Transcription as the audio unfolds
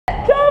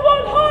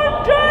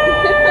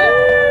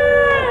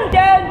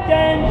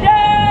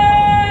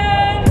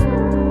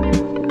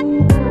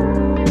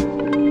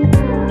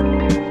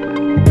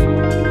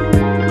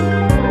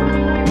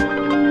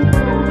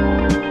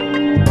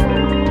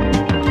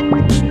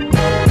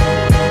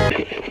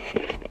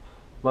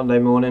Monday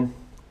morning,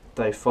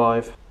 day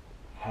 5,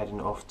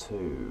 heading off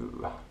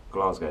to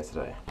Glasgow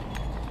today.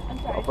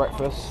 Got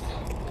breakfast,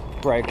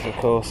 Greggs of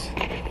course.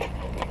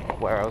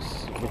 Where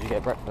else would you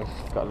get breakfast?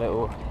 Got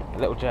a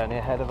little journey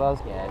ahead of us.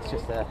 Yeah, it's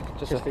just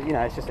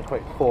a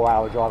quick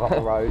 4-hour drive up the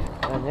road.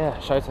 And yeah,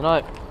 show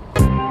tonight.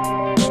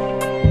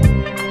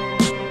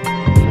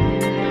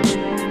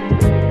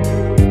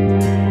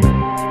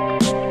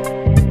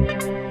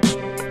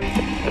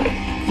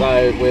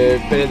 So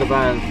we've been in the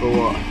van for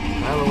what?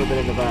 How long have we been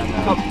in the van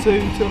now? Up to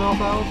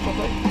 2.5 hours,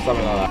 probably.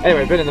 Something like that.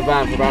 Anyway, been in the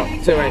van for about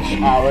 2-ish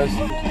hours.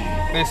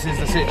 This is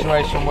the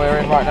situation we're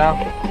in right now.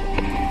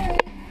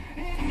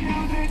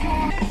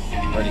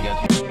 Really good.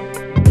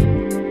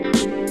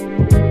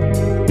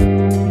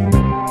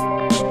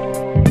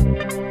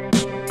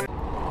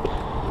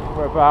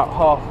 We're about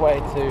halfway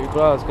to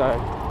Glasgow.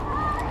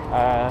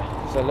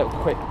 So a little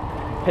quick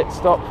pit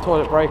stop,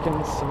 toilet break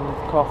and some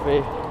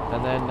coffee,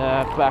 and then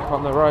back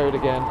on the road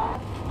again.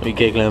 What are you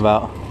giggling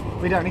about?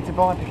 We don't need to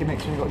buy a pick and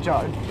mix when you've got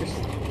Joe. Just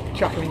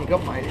chuck it in your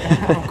gun, mate.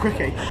 I'm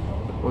quickie.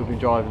 We've been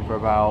driving for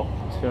about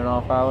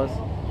 2.5 hours.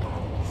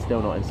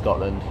 Still not in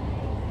Scotland.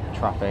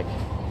 Traffic,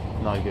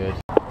 no good.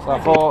 So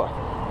I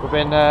thought, we've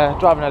been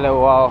driving a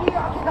little while.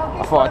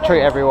 I thought I'd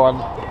treat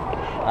everyone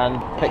and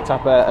picked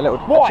up a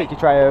cheeky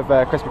tray of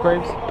Krispy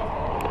Kremes.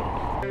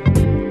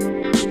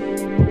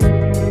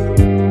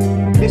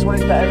 This one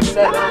is better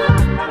than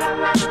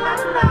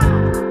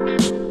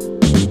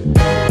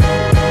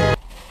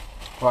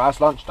Right,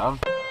 that's lunch done.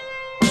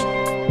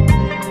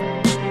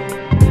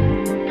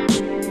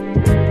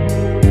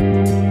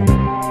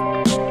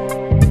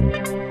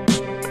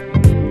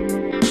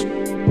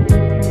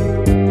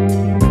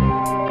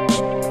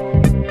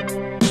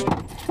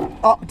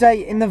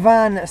 Update in the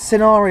van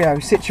scenario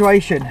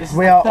situation. This is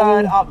the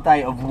third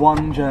update of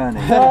one journey.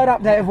 Third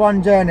update of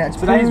one journey. It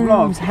Today's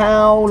proves vlog.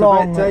 how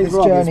long Today's this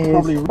vlog journey is is.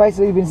 probably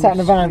Basically, we've been sat in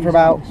the van for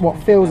about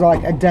what feels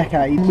like a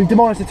decade. We've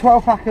demolished a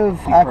 12-pack of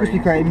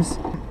Krispy Kremes,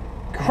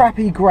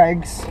 crappy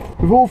Greggs.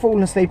 We've all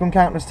fallen asleep on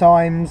countless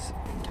times.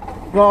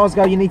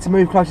 Glasgow, you need to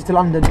move closer to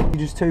London. You're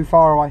just too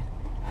far away.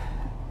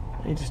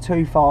 You're just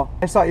too far.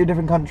 It's like you're a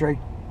different country.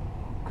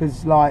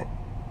 Because, like,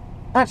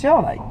 actually,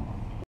 are they?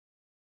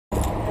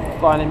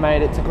 Finally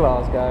made it to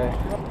Glasgow.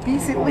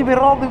 Basically, we're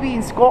all the way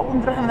in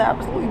Scotland. We're having an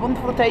absolutely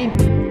wonderful time.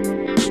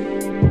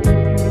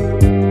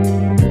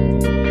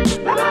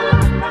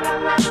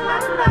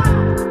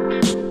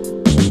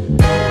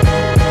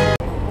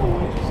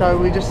 So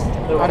we just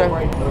had a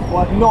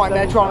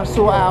nightmare trying to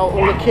sort out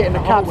all the kit and the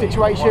cab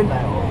situation.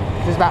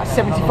 There's about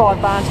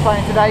 75 bands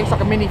playing today. It's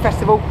like a mini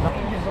festival.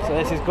 So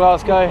this is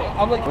Glasgow,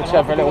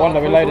 whichever little one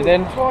that we loaded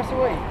in. Twice a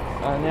week.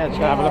 And yeah, just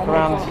gonna have a look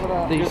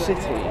around the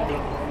city.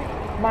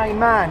 Main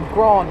man,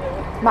 Grant,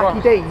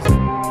 Mackie D's.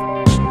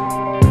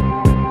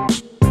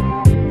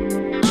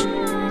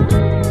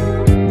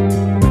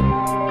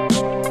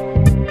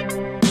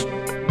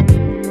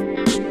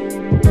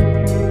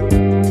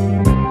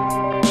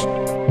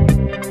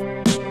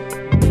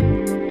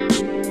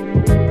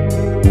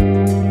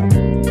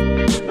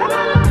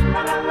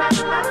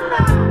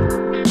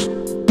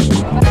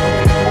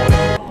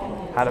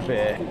 Had a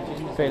beer,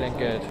 feeling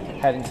good.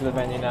 Heading to the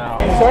venue now.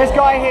 So this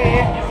guy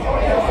here,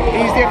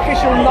 he's the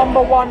official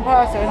 #1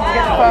 person to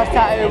get the first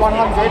tattoo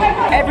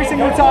 100. Every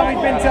single time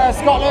he's been to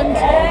Scotland,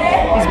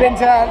 he's been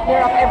to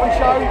near enough every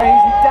show, and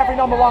he's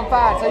definitely #1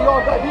 fan. So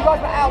if you guys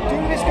want to outdo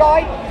this guy,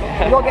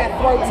 you got to get a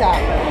throat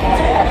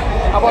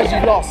tat. Otherwise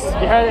you've lost.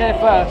 You heard it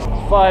here first.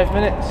 5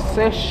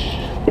 minutes-ish,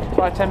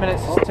 5-10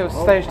 minutes till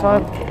stage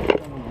time.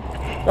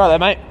 Right there,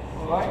 mate.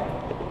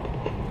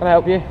 Can I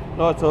help you?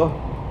 Not at all.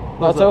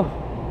 Not at all?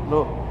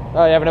 No.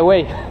 Oh, you're having a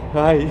wee?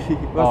 Hi.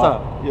 What's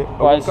up? Yeah.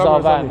 Well, it's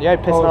our van. You're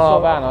pissing on our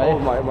van, are you? Oh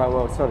my,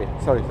 well, sorry.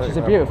 It's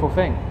a beautiful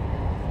thing.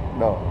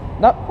 No.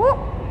 No, what?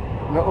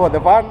 No, oh, the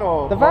van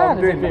or? The van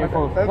is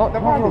beautiful. The Not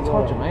van your is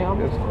Todger, mate. I'm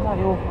just like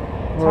your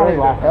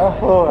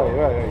tallywhacker. Oh,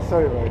 right.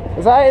 Sorry, mate.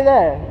 Is that it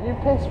there? You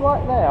pissed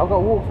right there. I've got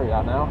to walk through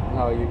that now.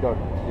 No, you don't.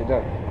 You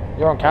don't.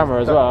 You're on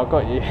camera as well. I've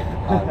got you.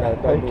 No,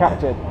 don't.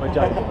 Captured. We're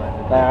joking,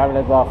 mate. There, having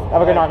a laugh.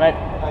 Have a good night, mate.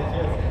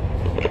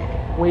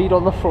 Weed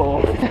on the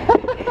floor.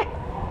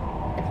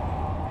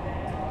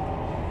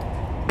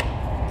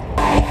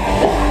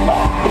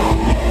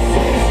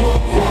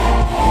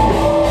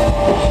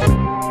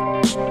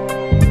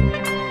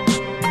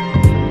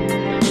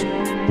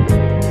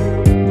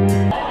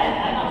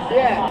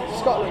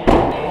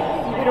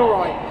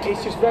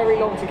 It's just very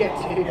long to get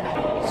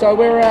to. So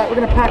we're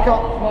going to pack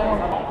up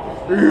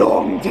now.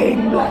 Long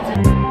thing, blood.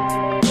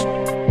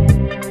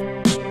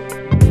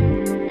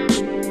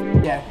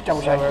 Yeah,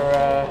 double So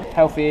we're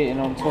healthy eating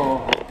on tour.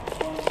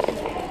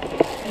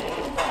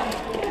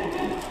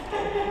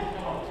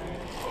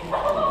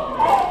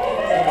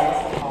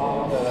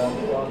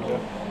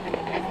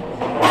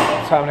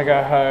 Time to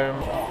go home.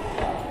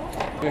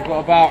 We've got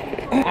about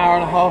an hour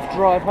and a half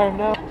drive home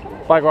now.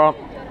 Bye, Grant.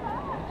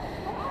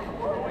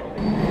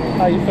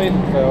 How you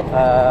feeling, Phil?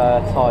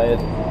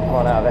 Tired,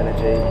 run out of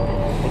energy,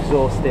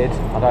 exhausted.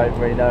 I don't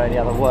really know any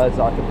other words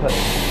that I could put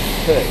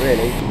to it,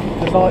 really.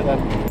 Good night then.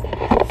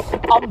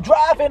 I'm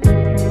driving.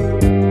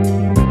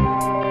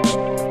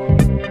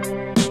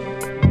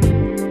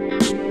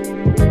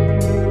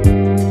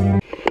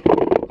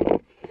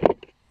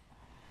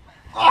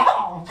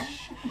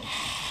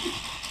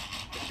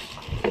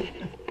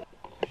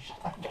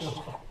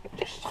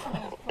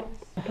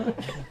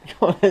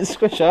 Come on, let's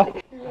squish her.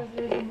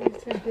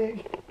 Too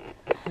big.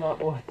 Right,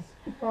 boys.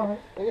 Right.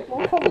 Can I get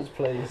more colours,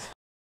 please?